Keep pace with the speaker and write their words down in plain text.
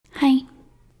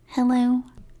Hello,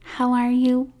 how are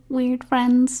you, weird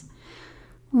friends?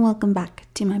 Welcome back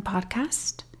to my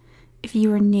podcast. If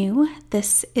you are new,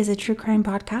 this is a true crime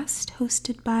podcast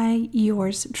hosted by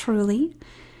yours truly,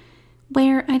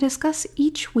 where I discuss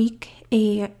each week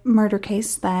a murder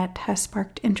case that has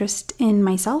sparked interest in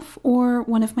myself or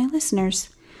one of my listeners.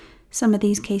 Some of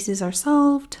these cases are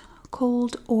solved,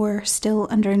 cold, or still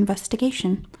under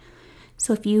investigation.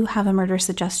 So if you have a murder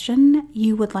suggestion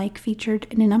you would like featured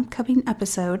in an upcoming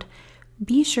episode,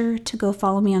 be sure to go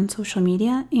follow me on social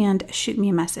media and shoot me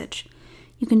a message.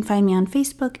 You can find me on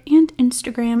Facebook and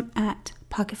Instagram at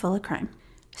Pocketful of Crime.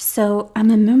 So I'm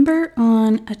a member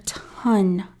on a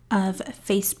ton of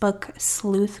Facebook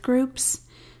sleuth groups.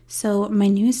 So my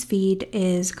news feed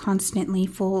is constantly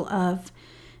full of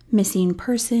missing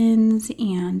persons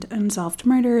and unsolved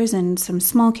murders and some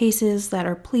small cases that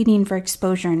are pleading for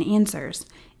exposure and answers.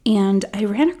 And I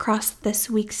ran across this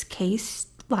week's case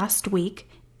last week,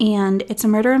 and it's a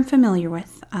murder I'm familiar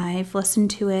with. I've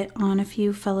listened to it on a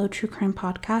few fellow true crime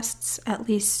podcasts, at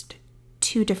least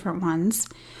 2 different ones.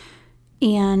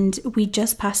 And we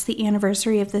just passed the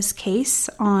anniversary of this case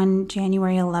on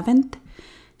January 11th.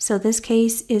 So this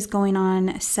case is going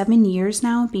on 7 years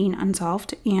now, being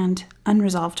unsolved and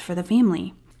unresolved for the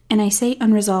family. And I say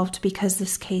unresolved because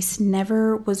this case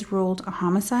never was ruled a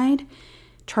homicide,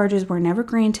 charges were never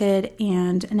granted,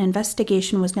 and an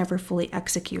investigation was never fully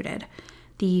executed.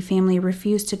 The family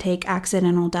refused to take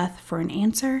accidental death for an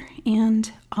answer,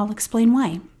 and I'll explain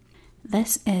why.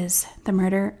 This is the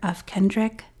murder of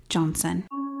Kendrick Johnson.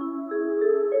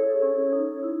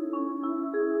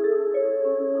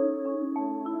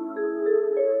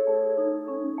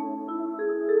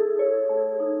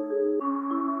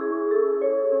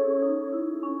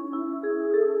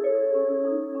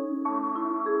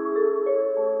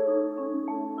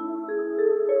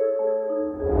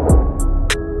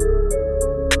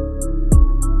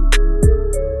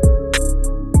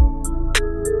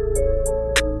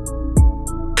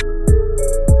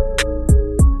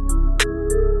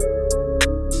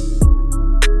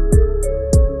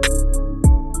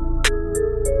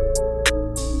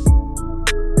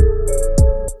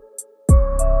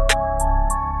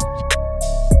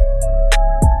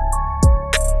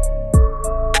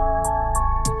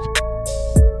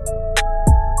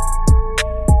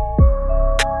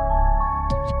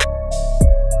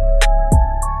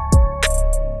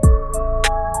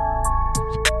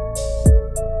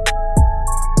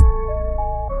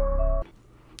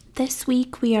 This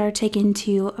week we are taken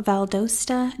to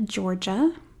Valdosta,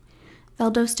 Georgia.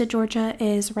 Valdosta, Georgia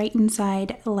is right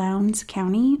inside Lowndes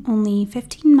County, only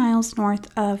 15 miles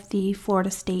north of the Florida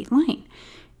state line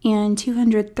and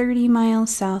 230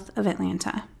 miles south of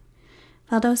Atlanta.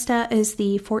 Valdosta is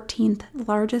the 14th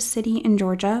largest city in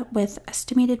Georgia, with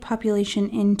estimated population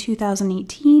in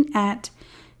 2018 at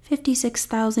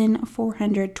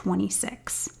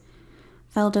 56,426.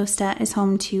 Valdosta is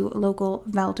home to local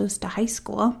Valdosta High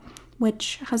School,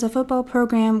 which has a football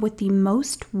program with the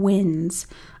most wins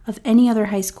of any other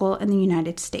high school in the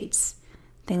United States.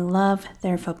 They love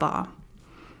their football.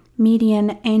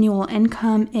 Median annual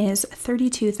income is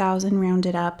 $32,000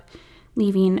 rounded up,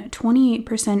 leaving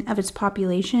 28% of its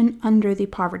population under the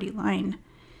poverty line.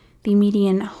 The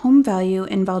median home value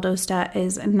in Valdosta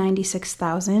is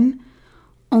 $96,000.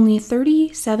 Only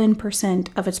 37%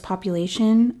 of its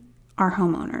population are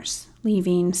homeowners,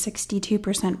 leaving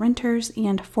 62% renters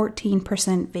and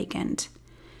 14% vacant.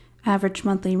 Average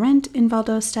monthly rent in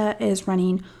Valdosta is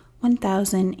running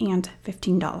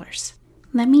 $1,015.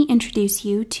 Let me introduce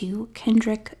you to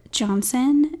Kendrick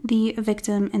Johnson, the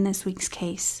victim in this week's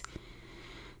case.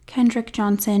 Kendrick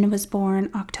Johnson was born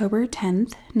October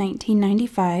 10th,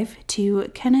 1995, to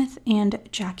Kenneth and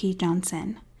Jackie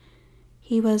Johnson.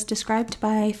 He was described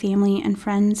by family and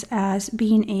friends as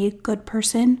being a good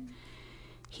person.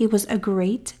 He was a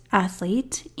great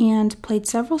athlete and played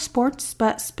several sports,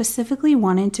 but specifically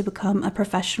wanted to become a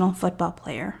professional football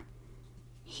player.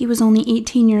 He was only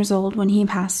 18 years old when he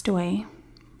passed away.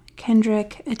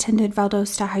 Kendrick attended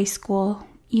Valdosta High School,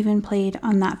 even played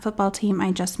on that football team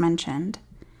I just mentioned.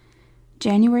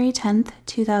 January 10th,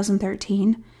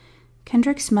 2013,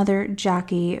 Kendrick's mother,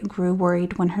 Jackie, grew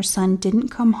worried when her son didn't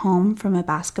come home from a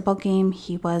basketball game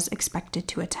he was expected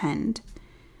to attend.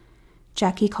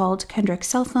 Jackie called Kendrick's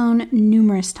cell phone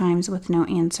numerous times with no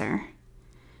answer.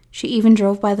 She even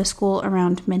drove by the school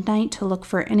around midnight to look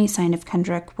for any sign of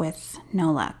Kendrick with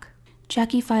no luck.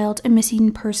 Jackie filed a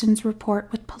missing persons report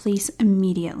with police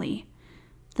immediately.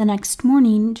 The next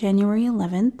morning, January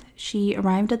 11th, she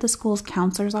arrived at the school's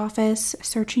counselor's office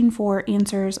searching for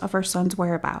answers of her son's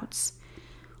whereabouts.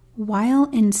 While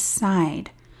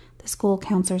inside, the school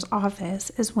counselor's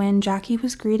office is when Jackie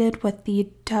was greeted with the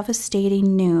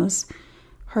devastating news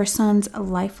her son's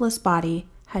lifeless body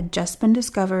had just been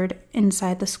discovered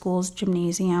inside the school's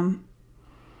gymnasium.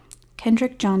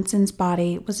 Kendrick Johnson's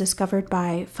body was discovered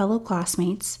by fellow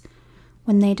classmates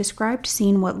when they described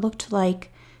seeing what looked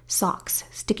like socks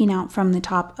sticking out from the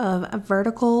top of a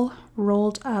vertical,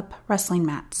 rolled-up wrestling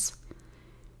mats.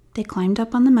 They climbed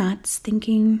up on the mats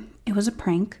thinking it was a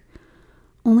prank,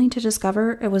 only to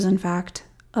discover it was in fact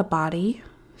a body,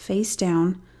 face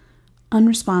down,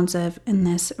 unresponsive in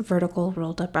this vertical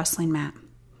rolled-up wrestling mat.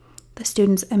 The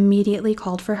students immediately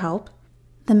called for help.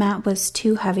 The mat was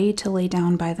too heavy to lay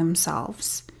down by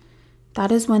themselves.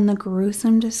 That is when the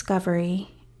gruesome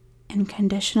discovery and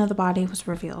condition of the body was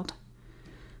revealed.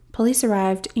 Police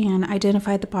arrived and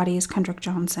identified the body as Kendrick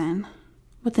Johnson.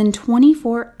 Within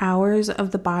 24 hours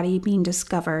of the body being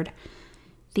discovered,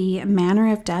 the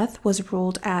manner of death was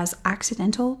ruled as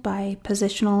accidental by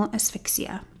positional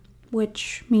asphyxia,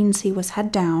 which means he was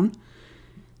head down.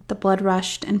 The blood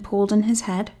rushed and pooled in his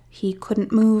head. He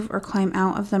couldn't move or climb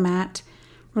out of the mat,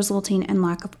 resulting in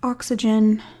lack of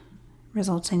oxygen,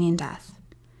 resulting in death.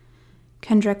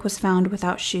 Kendrick was found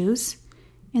without shoes,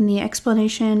 and the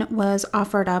explanation was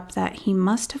offered up that he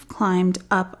must have climbed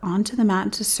up onto the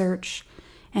mat to search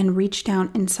and reached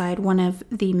down inside one of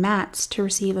the mats to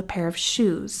receive a pair of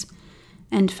shoes,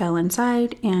 and fell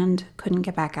inside and couldn't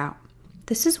get back out.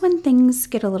 This is when things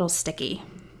get a little sticky.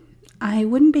 I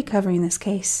wouldn't be covering this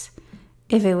case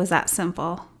if it was that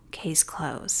simple. Case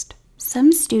closed.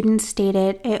 Some students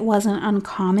stated it wasn't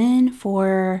uncommon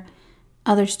for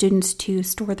other students to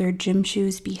store their gym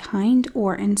shoes behind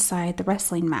or inside the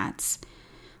wrestling mats.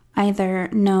 Either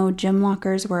no gym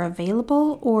lockers were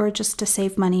available or just to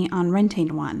save money on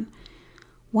renting one.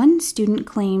 One student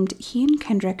claimed he and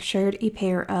Kendrick shared a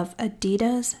pair of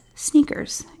Adidas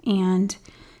sneakers, and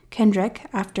Kendrick,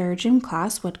 after gym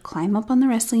class, would climb up on the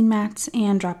wrestling mats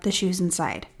and drop the shoes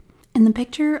inside. In the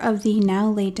picture of the now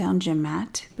laid down gym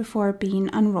mat, before being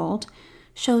unrolled,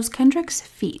 shows Kendrick's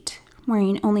feet,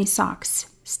 wearing only socks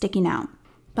sticking out,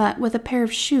 but with a pair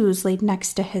of shoes laid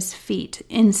next to his feet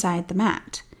inside the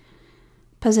mat,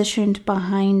 positioned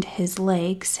behind his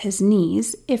legs, his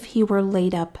knees, if he were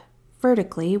laid up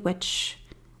vertically, which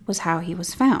was how he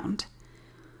was found.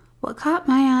 What caught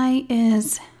my eye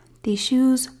is the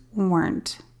shoes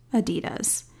weren't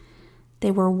Adidas.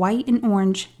 They were white and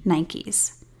orange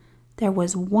Nikes. There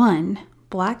was one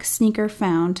black sneaker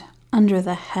found under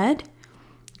the head,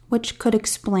 which could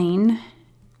explain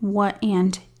what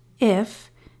and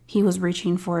if he was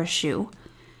reaching for a shoe.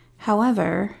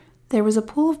 However, there was a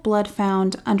pool of blood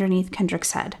found underneath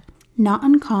Kendrick's head. Not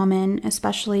uncommon,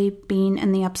 especially being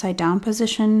in the upside down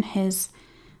position. His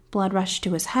blood rushed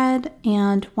to his head,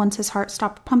 and once his heart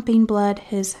stopped pumping blood,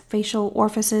 his facial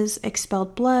orifices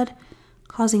expelled blood,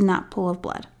 causing that pool of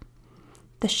blood.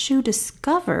 The shoe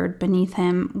discovered beneath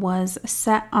him was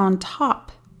set on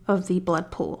top of the blood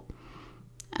pool,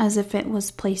 as if it was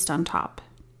placed on top.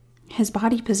 His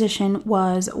body position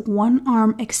was one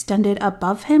arm extended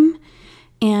above him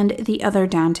and the other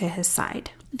down to his side.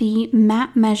 The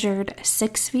mat measured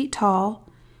 6 feet tall,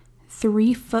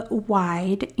 3 foot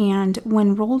wide, and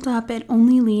when rolled up, it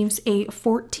only leaves a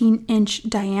 14-inch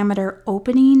diameter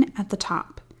opening at the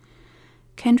top.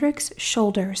 Kendrick's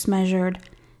shoulders measured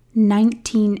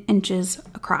 19 inches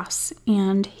across,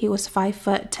 and he was 5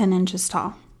 foot 10 inches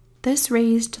tall. This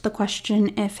raised the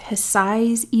question if his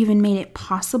size even made it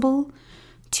possible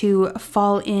to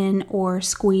fall in or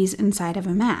squeeze inside of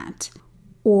a mat,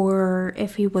 or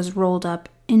if he was rolled up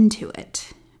into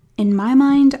it. In my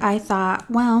mind, I thought,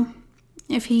 well,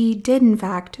 if he did in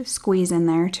fact squeeze in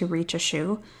there to reach a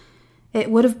shoe,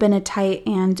 it would have been a tight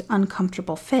and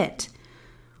uncomfortable fit.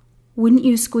 Wouldn't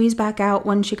you squeeze back out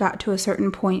once you got to a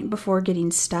certain point before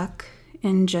getting stuck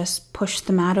and just push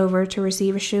the mat over to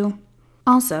receive a shoe?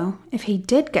 Also, if he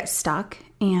did get stuck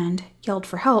and yelled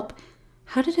for help,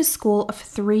 how did a school of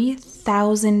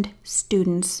 3,000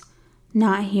 students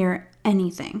not hear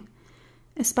anything?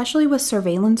 Especially with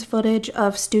surveillance footage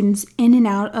of students in and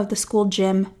out of the school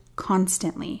gym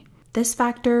constantly. This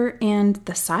factor and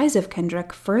the size of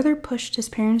Kendrick further pushed his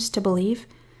parents to believe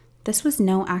this was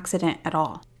no accident at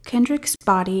all. Kendrick's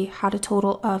body had a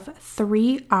total of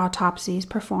 3 autopsies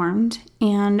performed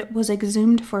and was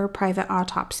exhumed for a private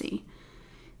autopsy.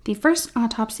 The first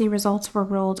autopsy results were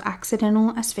ruled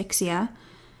accidental asphyxia,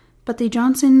 but the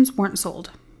Johnsons weren't sold.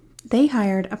 They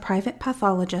hired a private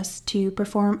pathologist to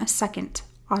perform a second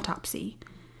autopsy.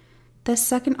 This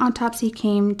second autopsy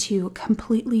came to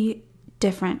completely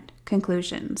different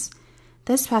conclusions.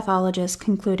 This pathologist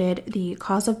concluded the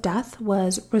cause of death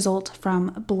was result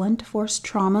from blunt force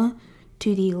trauma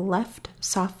to the left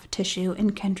soft tissue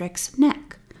in Kendrick's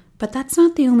neck. But that's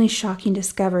not the only shocking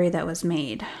discovery that was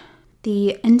made.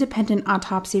 The independent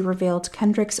autopsy revealed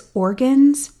Kendrick's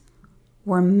organs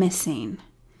were missing,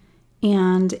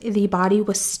 and the body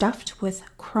was stuffed with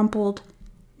crumpled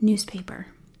newspaper.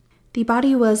 The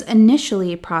body was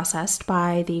initially processed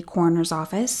by the coroner's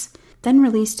office, then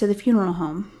released to the funeral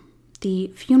home. The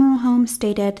funeral home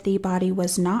stated the body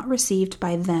was not received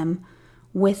by them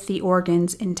with the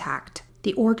organs intact.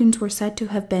 The organs were said to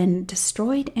have been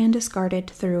destroyed and discarded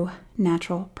through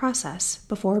natural process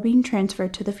before being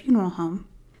transferred to the funeral home.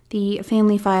 The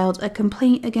family filed a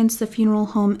complaint against the funeral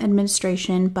home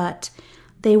administration, but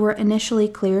they were initially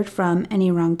cleared from any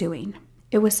wrongdoing.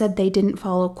 It was said they didn't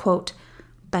follow, quote,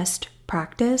 best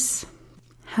practice.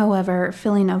 However,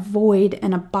 filling a void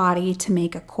in a body to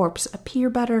make a corpse appear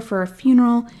better for a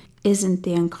funeral isn't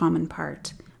the uncommon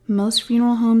part. Most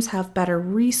funeral homes have better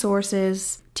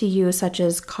resources to use, such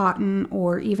as cotton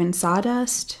or even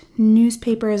sawdust.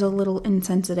 Newspaper is a little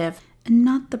insensitive and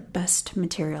not the best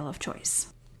material of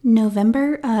choice.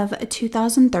 November of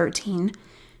 2013,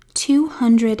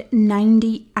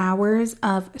 290 hours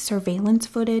of surveillance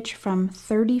footage from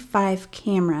 35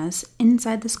 cameras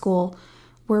inside the school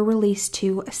were released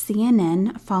to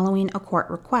CNN following a court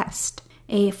request.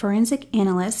 A forensic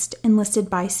analyst enlisted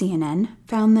by CNN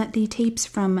found that the tapes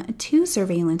from 2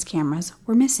 surveillance cameras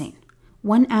were missing.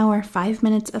 1 hour, 5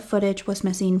 minutes of footage was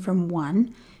missing from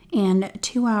one, and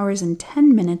 2 hours and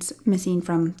 10 minutes missing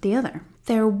from the other.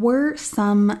 There were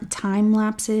some time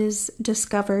lapses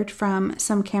discovered from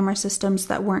some camera systems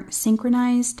that weren't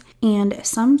synchronized, and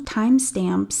some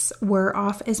timestamps were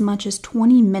off as much as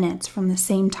 20 minutes from the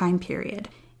same time period.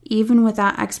 Even with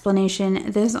that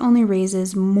explanation, this only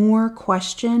raises more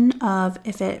question of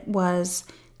if it was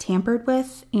tampered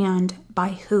with and by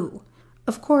who.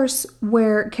 Of course,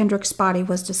 where Kendrick's body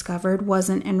was discovered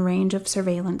wasn't in range of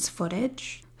surveillance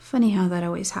footage. Funny how that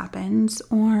always happens.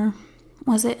 Or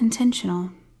was it intentional?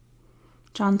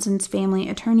 Johnson's family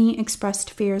attorney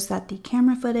expressed fears that the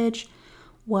camera footage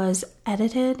was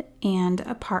edited and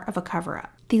a part of a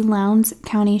cover-up. The Lowndes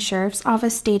County Sheriff's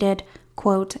Office stated,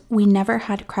 quote, "We never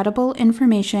had credible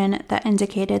information that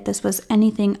indicated this was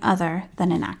anything other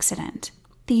than an accident."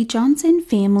 The Johnson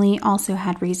family also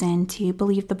had reason to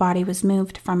believe the body was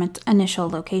moved from its initial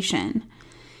location.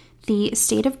 The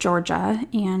state of Georgia,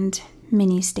 and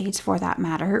many states for that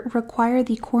matter, require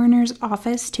the coroner's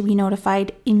office to be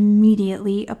notified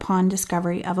immediately upon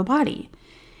discovery of a body.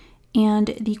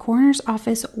 And the coroner's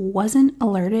office wasn't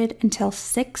alerted until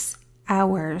 6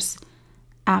 hours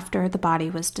after the body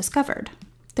was discovered.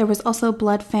 There was also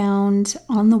blood found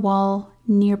on the wall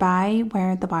nearby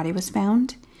where the body was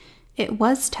found. It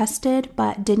was tested,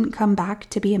 but didn't come back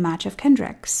to be a match of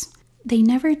Kendrick's. They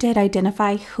never did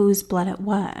identify whose blood it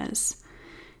was.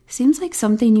 Seems like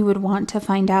something you would want to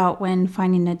find out when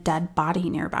finding a dead body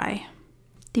nearby.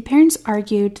 The parents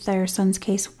argued their son's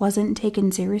case wasn't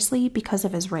taken seriously because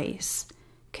of his race.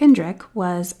 Kendrick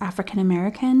was African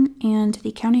American, and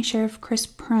the county sheriff Chris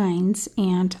Prines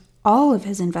and all of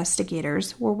his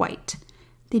investigators were white.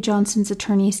 The Johnson's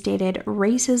attorney stated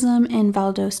racism in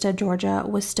Valdosta, Georgia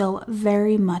was still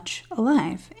very much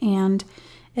alive, and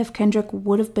if Kendrick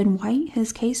would have been white,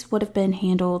 his case would have been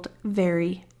handled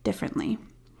very differently.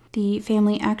 The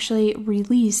family actually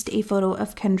released a photo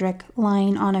of Kendrick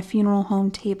lying on a funeral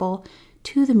home table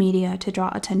to the media to draw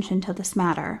attention to this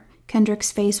matter.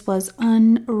 Kendrick's face was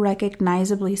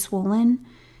unrecognizably swollen.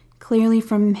 Clearly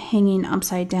from hanging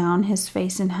upside down, his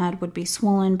face and head would be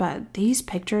swollen, but these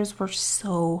pictures were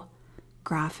so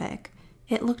graphic.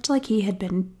 It looked like he had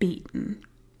been beaten.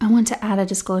 I want to add a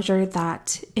disclosure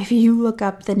that if you look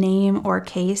up the name or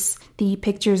case, the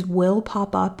pictures will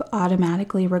pop up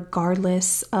automatically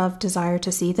regardless of desire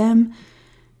to see them.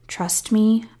 Trust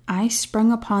me, I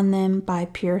sprung upon them by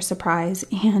pure surprise,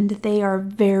 and they are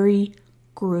very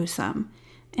gruesome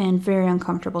and very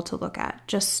uncomfortable to look at,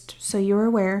 just so you're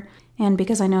aware, and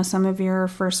because I know some of your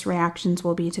first reactions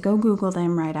will be to go Google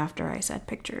them right after I said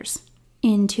pictures.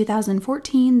 In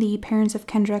 2014, the parents of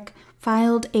Kendrick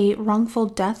filed a wrongful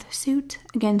death suit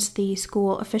against the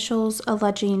school officials,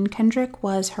 alleging Kendrick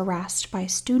was harassed by a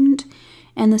student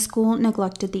and the school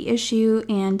neglected the issue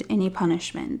and any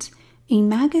punishment. A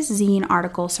magazine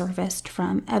article surfaced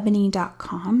from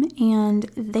ebony.com, and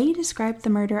they described the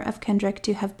murder of Kendrick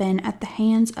to have been at the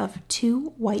hands of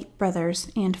 2 white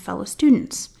brothers and fellow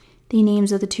students. The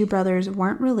names of the 2 brothers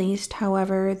weren't released,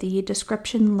 however, the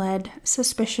description led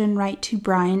suspicion right to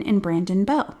Brian and Brandon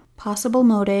Bell. Possible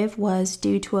motive was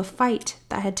due to a fight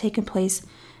that had taken place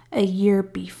a year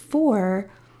before,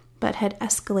 but had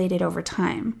escalated over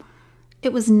time.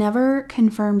 It was never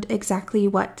confirmed exactly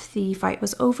what the fight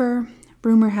was over.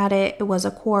 Rumor had it was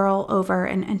a quarrel over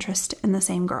an interest in the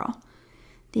same girl.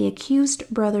 The accused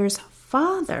brother's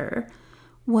father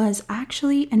was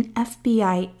actually an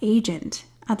FBI agent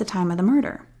at the time of the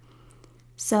murder.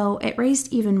 So it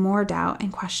raised even more doubt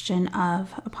and question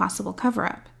of a possible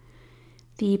cover-up.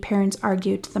 The parents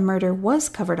argued the murder was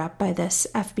covered up by this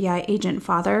FBI agent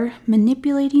father,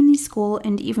 manipulating the school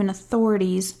and even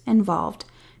authorities involved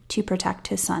to protect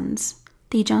his sons.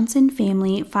 The Johnson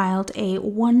family filed a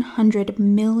 $100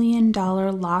 million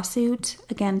lawsuit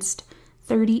against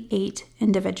 38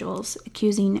 individuals,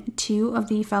 accusing 2 of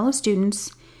the fellow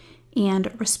students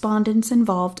and respondents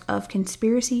involved of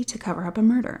conspiracy to cover up a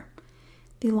murder.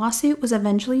 The lawsuit was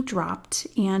eventually dropped,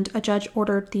 and a judge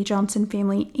ordered the Johnson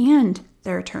family and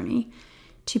their attorney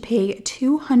to pay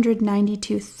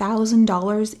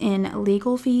 $292,000 in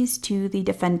legal fees to the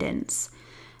defendants.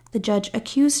 The judge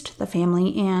accused the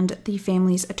family and the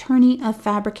family's attorney of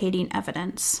fabricating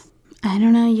evidence. I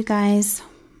don't know, you guys.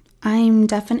 I'm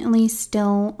definitely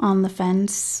still on the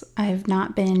fence. I've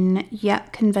not been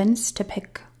yet convinced to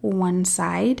pick one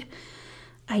side.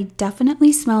 I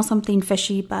definitely smell something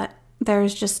fishy, but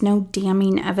there's just no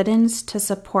damning evidence to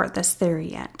support this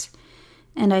theory yet.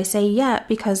 And I say yet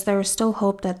because there is still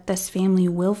hope that this family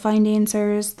will find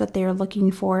answers that they are looking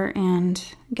for and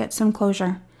get some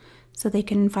closure so they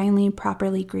can finally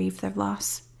properly grieve their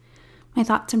loss. My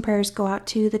thoughts and prayers go out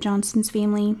to the Johnsons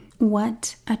family.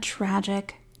 What a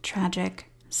tragic,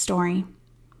 tragic story.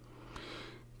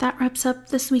 That wraps up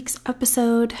this week's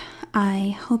episode.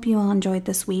 I hope you all enjoyed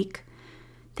this week.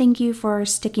 Thank you for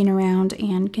sticking around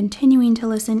and continuing to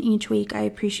listen each week. I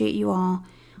appreciate you all.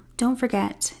 Don't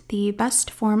forget, the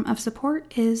best form of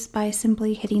support is by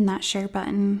simply hitting that share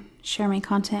button. Share my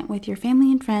content with your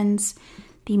family and friends.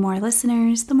 The more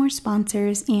listeners, the more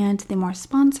sponsors, and the more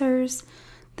sponsors,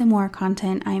 the more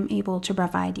content I'm able to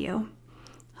provide you.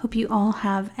 Hope you all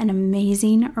have an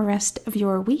amazing rest of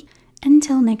your week.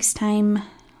 Until next time,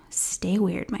 stay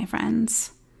weird, my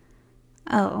friends.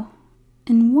 Oh,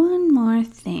 and one more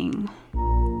thing.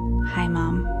 Hi,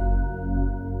 Mom.